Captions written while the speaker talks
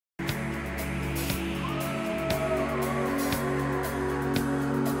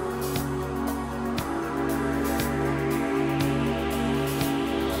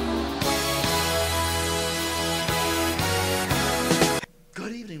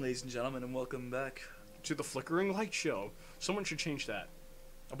evening, ladies and gentlemen, and welcome back to the Flickering Light Show. Someone should change that.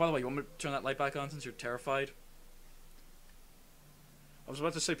 Oh, by the way, you want me to turn that light back on since you're terrified? I was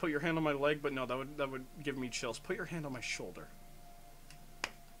about to say put your hand on my leg, but no, that would give me chills. Put your hand on my shoulder.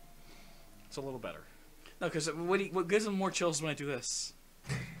 It's a little better. No, because what gives them more chills when I do this?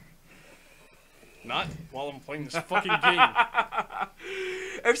 Not while I'm playing this fucking game.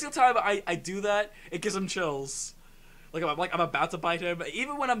 Every single time I do that, it gives them chills. Like I'm about to bite him.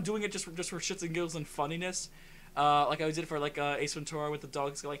 Even when I'm doing it just for shits and giggles and funniness, like I did for like Ace Ventura with the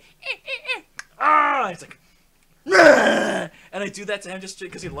dogs going, ah, it's like, and I do that to him just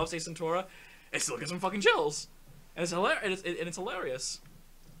because he loves Ace Ventura. It still gives him fucking chills, and it's hilarious. It's hilarious.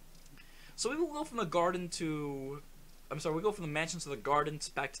 So we will go from the garden to, I'm sorry, we go from the mansion to the gardens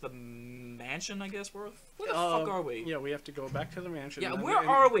back to the mansion. I guess where the fuck are we? Yeah, we have to go back to the mansion. Yeah, where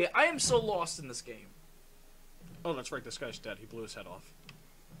are we? I am so lost in this game. Oh, that's right. This guy's dead. He blew his head off.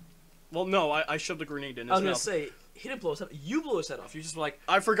 Well, no, I shoved a grenade in his mouth. I was gonna say he didn't blow his head. You blew his head off. You just were like,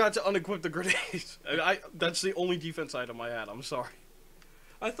 I forgot to unequip the grenades. That's the only defense item I had. I'm sorry.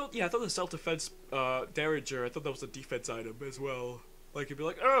 I thought the self-defense Derringer. I thought that was a defense item as well. Like you'd be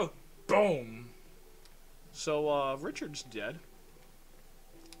like, oh, boom. So Richard's dead.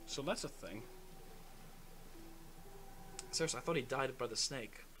 So that's a thing. Seriously, I thought he died by the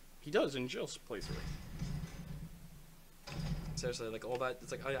snake. He does in Jill's playthrough. Seriously, like all that.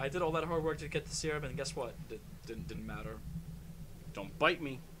 It's like I did all that hard work to get the serum, and guess what? It didn't matter. Don't bite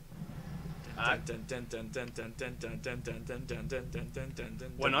me.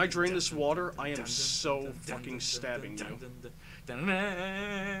 When I drain this water, I am so fucking stabbing you.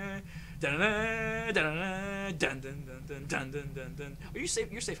 Are you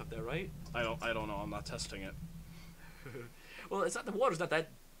safe? You're safe up there, right? I don't know. I'm not testing it. Well, it's not, the water's not that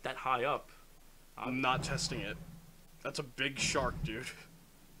high up. I'm not testing it. That's a big shark, dude.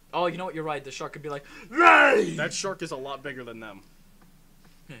 Oh, you know what? You're right. The shark could be like, Ray! That shark is a lot bigger than them.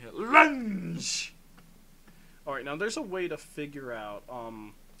 Lunge! Alright, now there's a way to figure out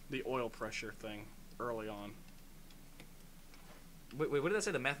the oil pressure thing early on. Wait, what did I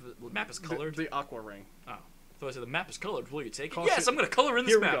say? The map is colored? The aqua ring. Oh. So I said the map is colored. Will you take it? Yes, I'm going to color in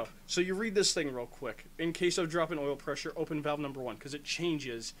this map. Here we go. So you read this thing real quick. In case of drop in oil pressure, open valve number 1, because it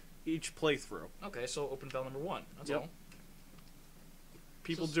changes each playthrough. Okay, so open valve number 1. That's all.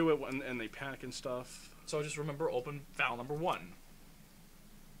 People do it and they panic and stuff. So just remember, open valve number 1.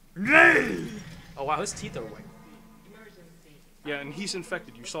 Oh wow, his teeth are white. Yeah, and he's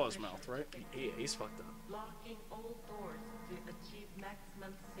infected. You saw his mouth, right? Yeah, he's fucked up. Locking all doors to achieve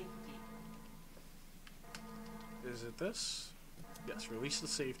maximum safety. Is it this? Yes, release the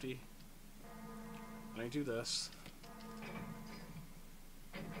safety. And I do this.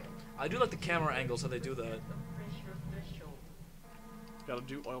 I do like the camera angles how they do that. Gotta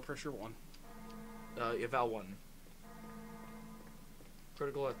do oil pressure 1. Yeah, valve 1.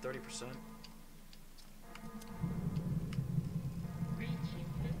 Critical at 30%. Reaching 50%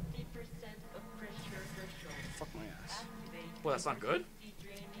 of pressure threshold. Fuck my ass. Well, that's not good.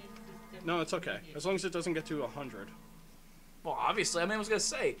 No, it's okay. As long as it doesn't get to 100. Well, obviously, I mean, I was gonna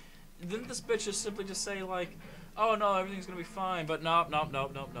say, didn't this bitch just simply just say like, oh no, everything's gonna be fine, but nope.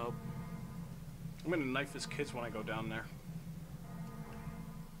 I'm gonna knife his kids when I go down there.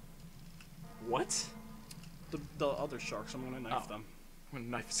 What? The other sharks, I'm gonna knife them. I'm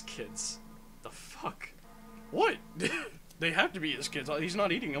gonna knife his kids. The fuck? What? They have to be his kids. He's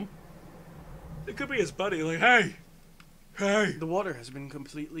not eating them. It could be his buddy. Like, hey. The water has been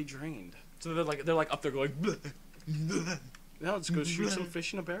completely drained. So they're like up there going. Bleh, bleh, now let's go shoot some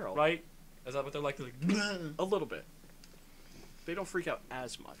fish in a barrel. right? Is that what they're like? They're like bleh. A little bit. They don't freak out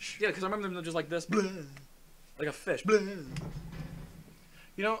as much. Yeah, because I remember them just like this, bleh. Like a fish. Bleh.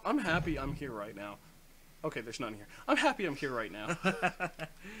 You know, I'm happy I'm here right now. Okay, there's none here. I'm happy I'm here right now.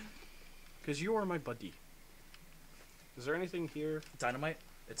 Because you are my buddy. Is there anything here? Dynamite?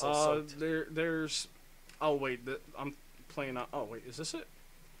 It's all soaked. There's... Oh, wait. I'm playing on... Oh, wait. Is this it?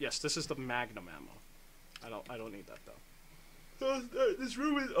 Yes, this is the Magnum ammo. I don't need that, though. This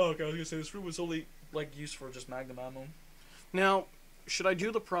room is... Oh, okay, I was gonna say this room was only, like, used for just Magnum ammo. Now, should I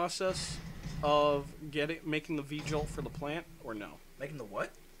do the process of making the V-Jolt for the plant, or no? Making the what?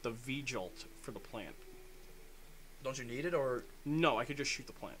 The V-Jolt for the plant. Don't you need it, or...? No, I could just shoot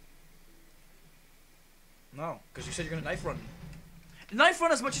the plant. No, because you said you're gonna knife run. Knife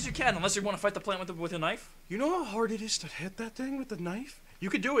run as much as you can, unless you want to fight the plant with a knife. You know how hard it is to hit that thing with the knife?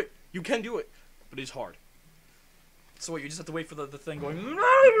 You could do it. You can do it. But it's hard. So what, you just have to wait for the thing going...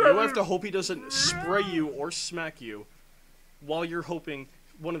 You have to hope he doesn't spray you or smack you while you're hoping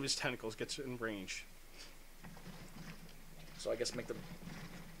one of his tentacles gets in range. So I guess make the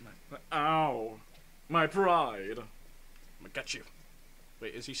Ow. My pride. I got you.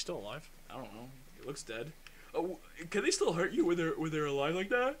 Wait, is he still alive? I don't know. It looks dead. Oh, can they still hurt you when they're alive like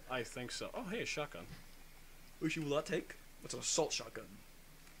that? I think so. Oh, hey, a shotgun. Which you will not take? It's an assault shotgun.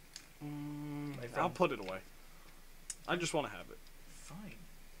 I'll put it away. I just want to have it. Fine.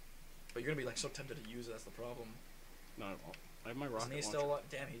 But you're gonna be like so tempted to use it. That's the problem. No, I won't. I have my rocket Isn't he launcher. still alive?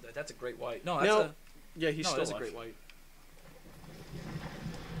 Damn, that's a great white. No, that's No. a Yeah, he's no, still that's alive. a great white.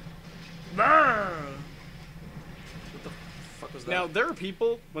 What the fuck was that? Now, there are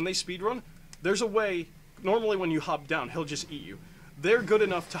people, when they speedrun, there's a way, normally when you hop down, he'll just eat you. They're good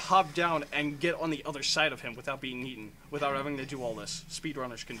enough to hop down and get on the other side of him without being eaten, without having to do all this.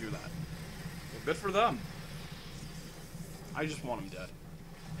 Speedrunners can do that. Well, good for them. I just want him dead.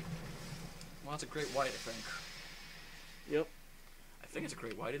 Well, that's a great white, I think. Yep. I think it's a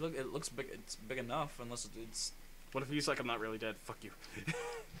great white. It looks big. It's big enough, unless it's. What if he's like, I'm not really dead? Fuck you.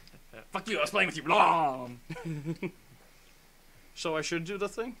 Fuck you! I was playing with you long. So I should do the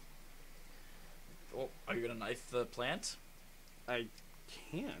thing? Well, are you gonna knife the plant? I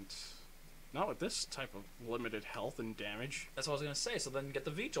can't. Not with this type of limited health and damage. That's what I was gonna say. So then get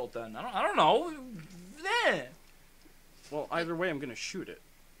the V-jolt then. I don't know. Eh. Well, either way, I'm gonna shoot it.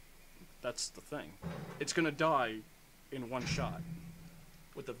 That's the thing. It's gonna die in one shot.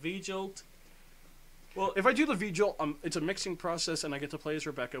 With the V-jolt. Well, If I do the V-Jolt, it's a mixing process, and I get to play as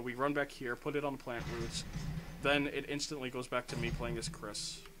Rebecca. We run back here, put it on plant roots. Then it instantly goes back to me playing as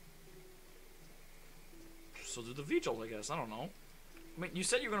Chris. so do the V-jolt, I guess. I don't know. I mean, you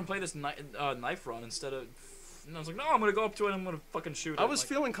said you were gonna play this knife run instead of. And I was like, no, I'm gonna go up to it and I'm gonna fucking shoot it. I was like,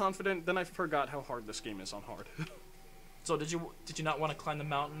 feeling confident, then I forgot how hard this game is on hard. So did you not want to climb the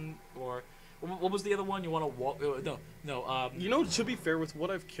mountain, or what was the other one? You want to walk? No. You know, to be fair, with what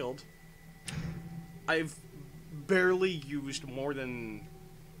I've killed, I've barely used more than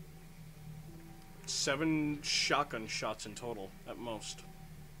 7 shotgun shots in total, at most.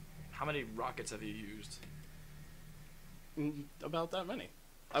 How many rockets have you used? About that many.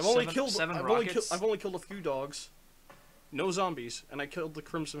 I've only killed seven I've rockets? only killed a few dogs, no zombies, and I killed the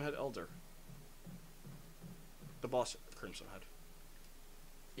Crimson Head Elder. The boss Crimson Head.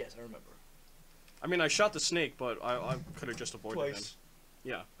 Yes, I remember. I mean, I shot the snake, but I could have just avoided him. Twice.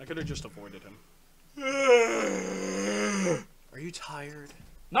 Yeah, I could have just avoided him. Are you tired?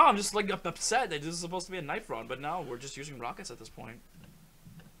 No, I'm just like upset that this is supposed to be a knife run, but no, we're just using rockets at this point.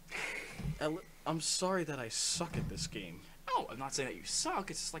 I'm sorry that I suck at this game. No, I'm not saying that you suck.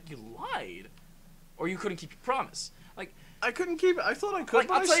 It's just like you lied, or you couldn't keep your promise. Like, I couldn't keep it. I thought I could, like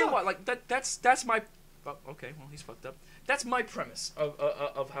but I'll I tell you suck. what. Like that's my. Oh, okay, well he's fucked up. That's my premise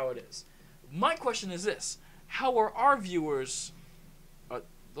of how it is. My question is this: how are our viewers?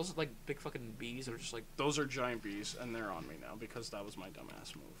 Those are like big fucking bees, or just like. Those are giant bees, and they're on me now because that was my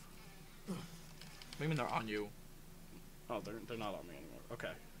dumbass move. What do you mean they're on you? Oh, they're not on me anymore. Okay,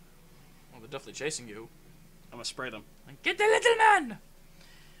 Well, they're definitely chasing you. I'm gonna spray them. Like, get the little man!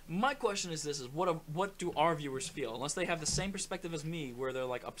 My question is this: is what do our viewers feel? Unless they have the same perspective as me, where they're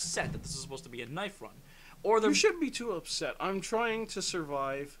like upset that this is supposed to be a knife run, or they're You shouldn't be too upset. I'm trying to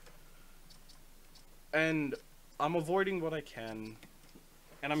survive, and I'm avoiding what I can,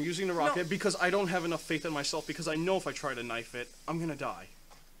 and I'm using the rocket because I don't have enough faith in myself, because I know if I try to knife it, I'm gonna die.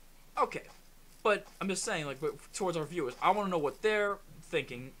 okay. But I'm just saying, like, but towards our viewers, I want to know what they're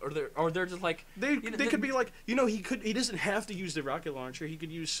thinking, or they're just like They you know, they could be like, you know, he doesn't have to use the rocket launcher. He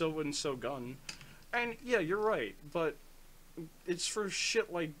could use so and so gun, and yeah, you're right. But it's for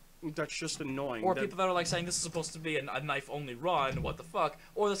shit like that's just annoying. or people that are like saying this is supposed to be a knife only run. What the fuck?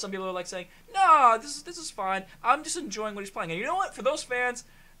 Or there's some people that are like saying, no, this is fine. I'm just enjoying what he's playing. And you know what? For those fans,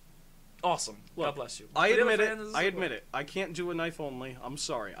 awesome. Look, God bless you. I For the other admit it. fans, I admit it. I can't do a knife only. I'm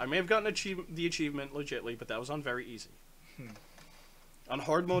sorry. I may have gotten the achievement legitly, but that was on very easy. On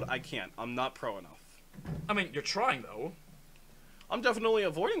hard mode, I can't. I'm not pro enough. I mean, you're trying though. I'm definitely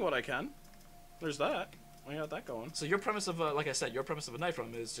avoiding what I can. There's that. I got that going. So your premise of like I said, your premise of a knife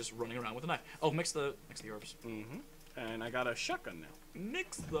run is just running around with a knife. Oh, mix the herbs. Mm-hmm. And I got a shotgun now.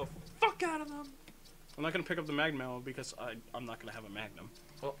 Mix the fuck out of them. I'm not gonna pick up the magnum ammo because I'm not gonna have a magnum.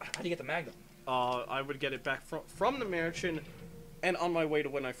 Well, how do you get the magnum? I would get it back from the mansion, and on my way to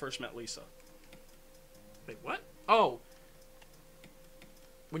when I first met Lisa. Wait, what? Oh.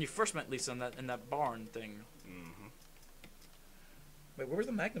 When you first met Lisa in that barn thing. Mm-hmm. Wait, where was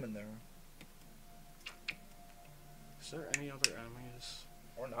the magnum in there? Is there any other enemies?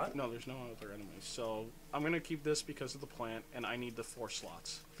 Or not? No, there's no other enemies. So I'm gonna keep this because of the plant, and I need the 4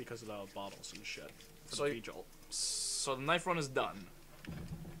 slots because of the bottles and shit for So the you- V-Jolt. So the knife run is done.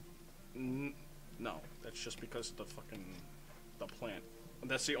 No, that's just because of the plant.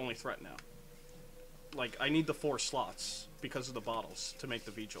 That's the only threat now. Like, I need the 4 slots because of the bottles to make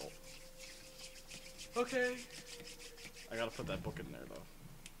the V-Jolt. Okay. I gotta put that book in there, though.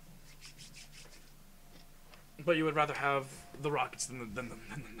 But you would rather have the rockets than the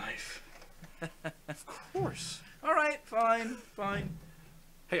knife. Of course. All right, fine, fine.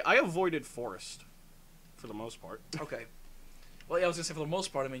 Hey, I avoided Forest. For the most part. Okay. Well, yeah, I was gonna say for the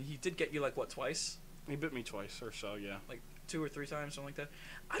most part. I mean, he did get you like what, twice? He bit me twice or so, yeah. Like 2 or 3 times, something like that.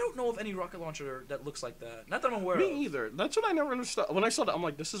 I don't know of any rocket launcher that looks like that. Not that I'm aware of. Me either. That's what I never understood. When I saw that, I'm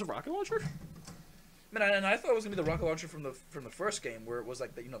like, this is a rocket launcher? Man, and I thought it was gonna be the rocket launcher from the first game, where it was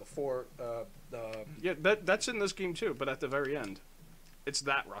like the, the 4. Yeah, that's in this game too, but at the very end, it's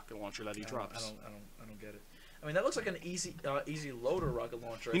that rocket launcher that he drops. I don't get it. I mean, that looks like an easy loader rocket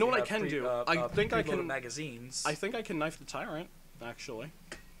launcher. You know what I can do? I think I can magazines. I think I can knife the Tyrant, actually.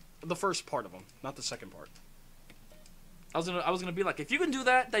 The first part of him, not the second part. I was gonna be like, if you can do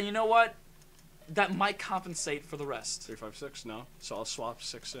that, then you know what? That might compensate for the rest. 3, 5, 6, no. So I'll swap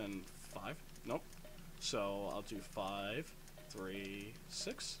 6 and 5. Nope. So I'll do 5, 3,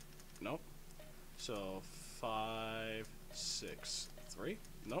 6. Nope. So 5, 6, 3.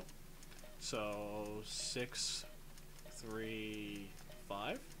 Nope. So 6, 3,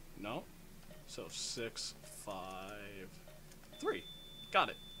 5. No. So 6, 5, 3. Got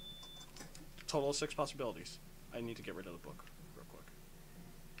it. Total of 6 possibilities. I need to get rid of the book real quick.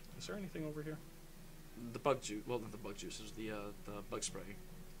 Is there anything over here? The bug juice. Well, not the bug juice. Is the bug spray.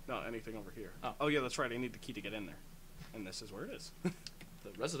 No, anything over here. Oh. Oh, yeah, that's right. I need the key to get in there. And this is where it is. The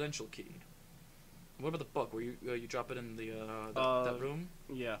residential key. What about the book? Where you drop it in the that room?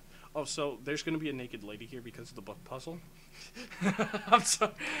 Yeah. Oh, so there's going to be a naked lady here because of the book puzzle. I'm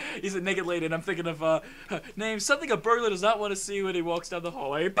sorry. He's a naked lady, and I'm thinking of name something a burglar does not want to see when he walks down the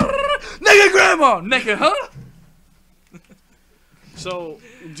hallway. Naked grandma! Naked, huh? So,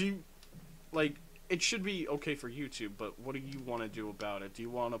 do you, like, it should be okay for YouTube, but what do you want to do about it? Do you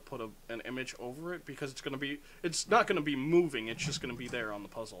want to put an image over it? Because it's not going to be moving, it's just going to be there on the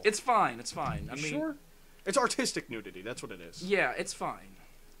puzzle. It's fine, it's fine. I mean, sure? It's artistic nudity, that's what it is. Yeah, it's fine.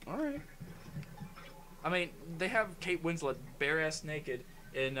 Alright. I mean, they have Kate Winslet bare-ass naked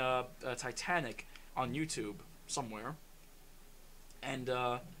in Titanic on YouTube somewhere. And,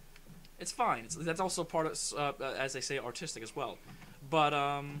 it's fine. That's also part of, as they say, artistic as well. But,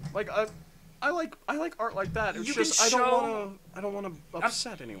 like, I like art like that. It's you just can I don't want to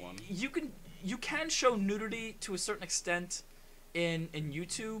upset anyone. You can show nudity to a certain extent in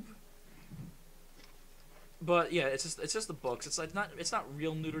YouTube. But yeah, it's just the books. It's like it's not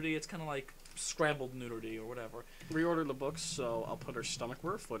real nudity. It's kind of like scrambled nudity or whatever. Reorder the books, so I'll put her stomach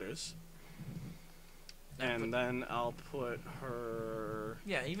where her foot is. And then I'll put her...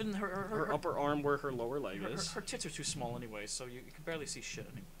 Yeah, even her upper arm where her lower leg is. Her tits are too small anyway, so you can barely see shit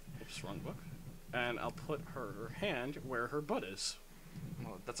anymore. Oops, wrong book. And I'll put her hand where her butt is.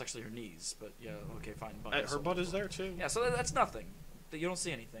 Well, that's actually her knees, but yeah, okay, fine. Her butt is there, too. Yeah, so that's nothing. You don't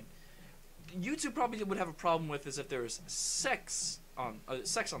see anything. YouTube probably would have a problem with is if there's sex on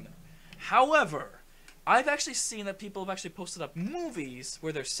there. However, I've actually seen that people have actually posted up movies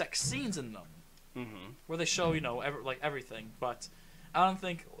where there's sex scenes in them. Mm-hmm. Where they show, like everything, but I don't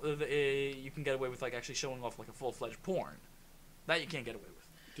think you can get away with like actually showing off like a full-fledged porn. That you can't get away with.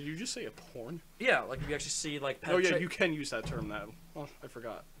 Did you just say a porn? Yeah, like if you actually see like. Oh yeah, you can use that term now. Oh, I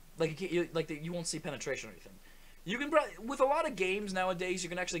forgot. Like you won't see penetration or anything. You can with a lot of games nowadays, you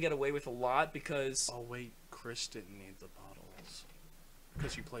can actually get away with a lot because. Oh wait, Chris didn't need the bottles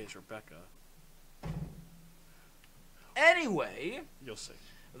because you play as Rebecca. Anyway. You'll see.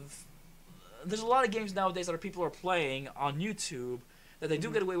 There's a lot of games nowadays that people are playing on YouTube that they do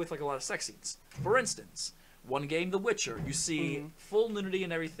get away with like a lot of sex scenes. For instance, one game, The Witcher, you see full nudity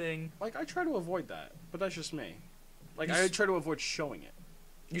and everything. Like, I try to avoid that, but that's just me. Like, I try to avoid showing it.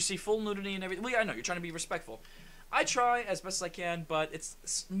 You see full nudity and everything. Well, yeah, I know, you're trying to be respectful. I try as best as I can, but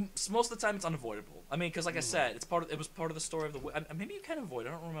most of the time it's unavoidable. I mean, because like I said, it was part of the story of the. Maybe you can avoid. I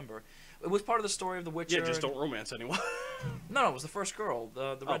don't remember. It was part of the story of The Witcher. Yeah, just don't romance anyone. No, it was the first girl,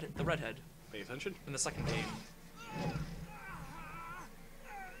 the redhead. Pay attention. In the second game.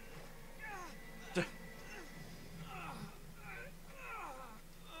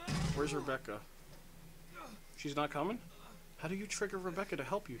 Where's Rebecca? She's not coming? How do you trigger Rebecca to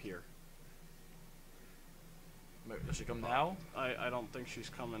help you here? Does she come now? I don't think she's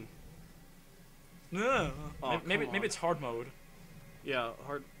coming. No. Oh, maybe it's hard mode. Yeah,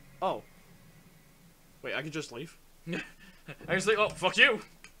 hard. Oh. Wait, I could just leave? I just think, oh, fuck you!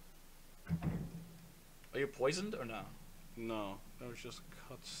 Are you poisoned or no? No, that was just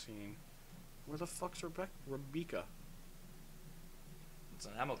a cutscene. Where the fuck's Rebecca? It's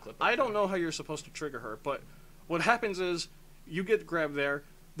an ammo clip. I don't know how you're supposed to trigger her, but what happens is you get grabbed there,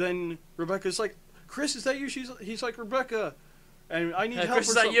 then Rebecca's like, Chris, is that you? He's like, Rebecca, and I need Hey, help. Chris, or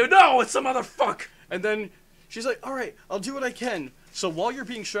is that something." you? No, it's some other fuck. And then she's like, all right, I'll do what I can. So while you're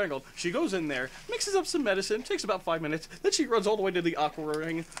being strangled, she goes in there, mixes up some medicine, takes about 5 minutes, then she runs all the way to the aqua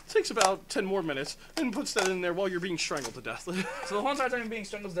ring, takes about 10 more minutes, and puts that in there while you're being strangled to death. So the whole entire time you're being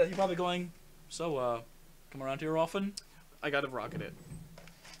strangled to death, you're probably going, so, come around here often? I gotta rocket it.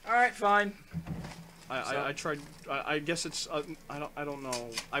 Alright, fine. I tried. I guess it's. I don't know.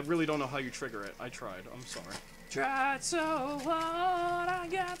 I really don't know how you trigger it. I tried. I'm sorry. Tried so hard, I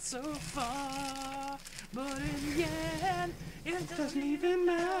got so far, but in the end, it doesn't even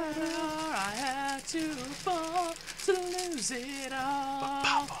matter. I had to fall to lose it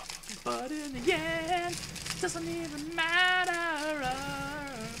all, but in the end, it doesn't even matter.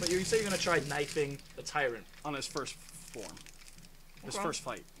 But you say you're gonna try knifing the tyrant On his first form. His Okay. first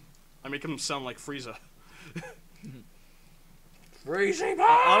fight. I make him sound like Frieza. Crazy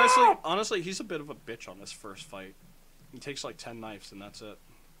Honestly, he's a bit of a bitch on his first fight. He takes like 10 knives and that's it.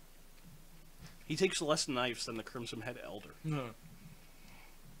 He takes less knives than the Crimson Head Elder. No.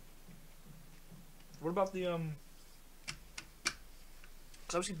 What about the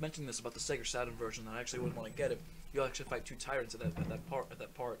Because I was mentioning this about the Sega Saturn version, and I actually wouldn't want to get it. You'll actually fight two tyrants at that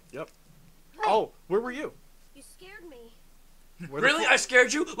part. Yep. Oh, where were you? You scared me. Where the Really? fuck- I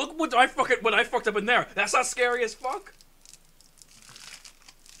scared you? Look what I fucked up in there. That's not scary as fuck.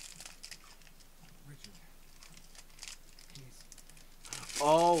 Richard. Please.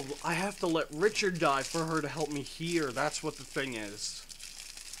 Oh, I have to let Richard die for her to help me here. That's what the thing is.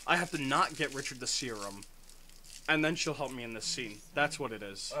 I have to not get Richard the serum. And then she'll help me in this scene. That's what it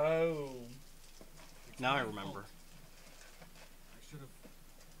is. Oh. Now I remember. I should have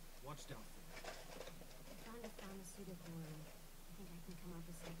watched out for you. Found a pharmaceutical room. I think I can come up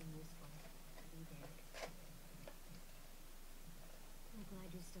with something useful. Be there. I'm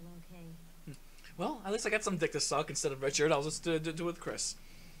glad you're still okay. Well, at least I got some dick to suck instead of Richard. I'll just do it with Chris.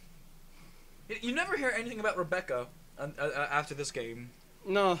 You never hear anything about Rebecca after this game.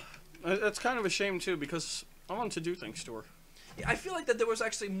 No, it's kind of a shame too because I wanted to do things to her. Yeah, I feel like that there was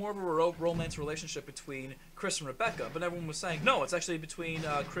actually more of a romance relationship between Chris and Rebecca, but everyone was saying, no, it's actually between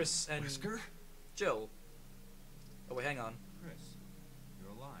Chris and Whisker? Jill. Oh, wait, hang on. Chris,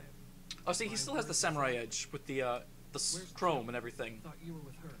 you're alive. Oh, see, he still has the samurai edge with the chrome and everything. Thought you were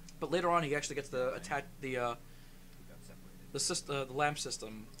with her. But later on, he actually gets the attack, We got separated. the lamp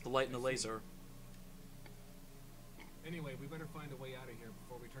system, the light and the laser. Anyway, we better find a way out of here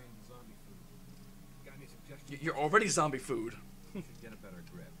before we turn into zombie food. Got any suggestions? You're already zombie food. Should get a better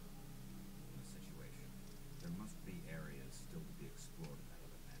grip on the situation. There must be areas still to be explored in that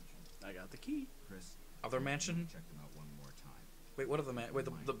other mansion. I got the key. Chris, Other mansion? check them out one more time. Wait, what are the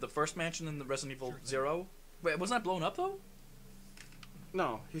wait the first mansion in the Resident Evil 0? Wait, wasn't that blown up though?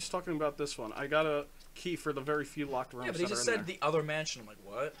 No, he's talking about this one. I got a key for the very few locked rooms Yeah, but he that just are in said there. the other mansion. I'm like,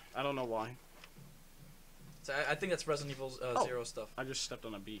 what? I don't know why. So I think that's Resident Evil 0 stuff. I just stepped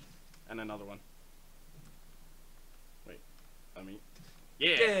on a bee. And another one. Wait.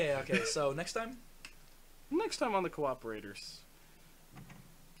 Yeah. Yeah, okay, so next time? Next time on the Cooperators.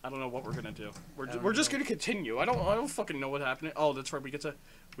 I don't know what we're gonna do. I don't We're just know. gonna continue. I don't fucking know what happened. Oh, that's right. We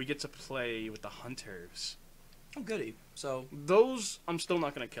get to play with the hunters. Oh, goody. So, Those I'm still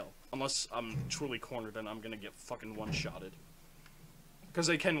not gonna kill unless I'm truly cornered and I'm gonna get fucking one-shotted. Because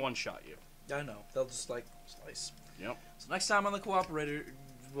they can one-shot you. I know. They'll just, like, slice. Yep. So next time on the Cooperator,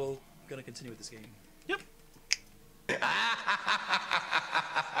 we're gonna continue with this game. Yep.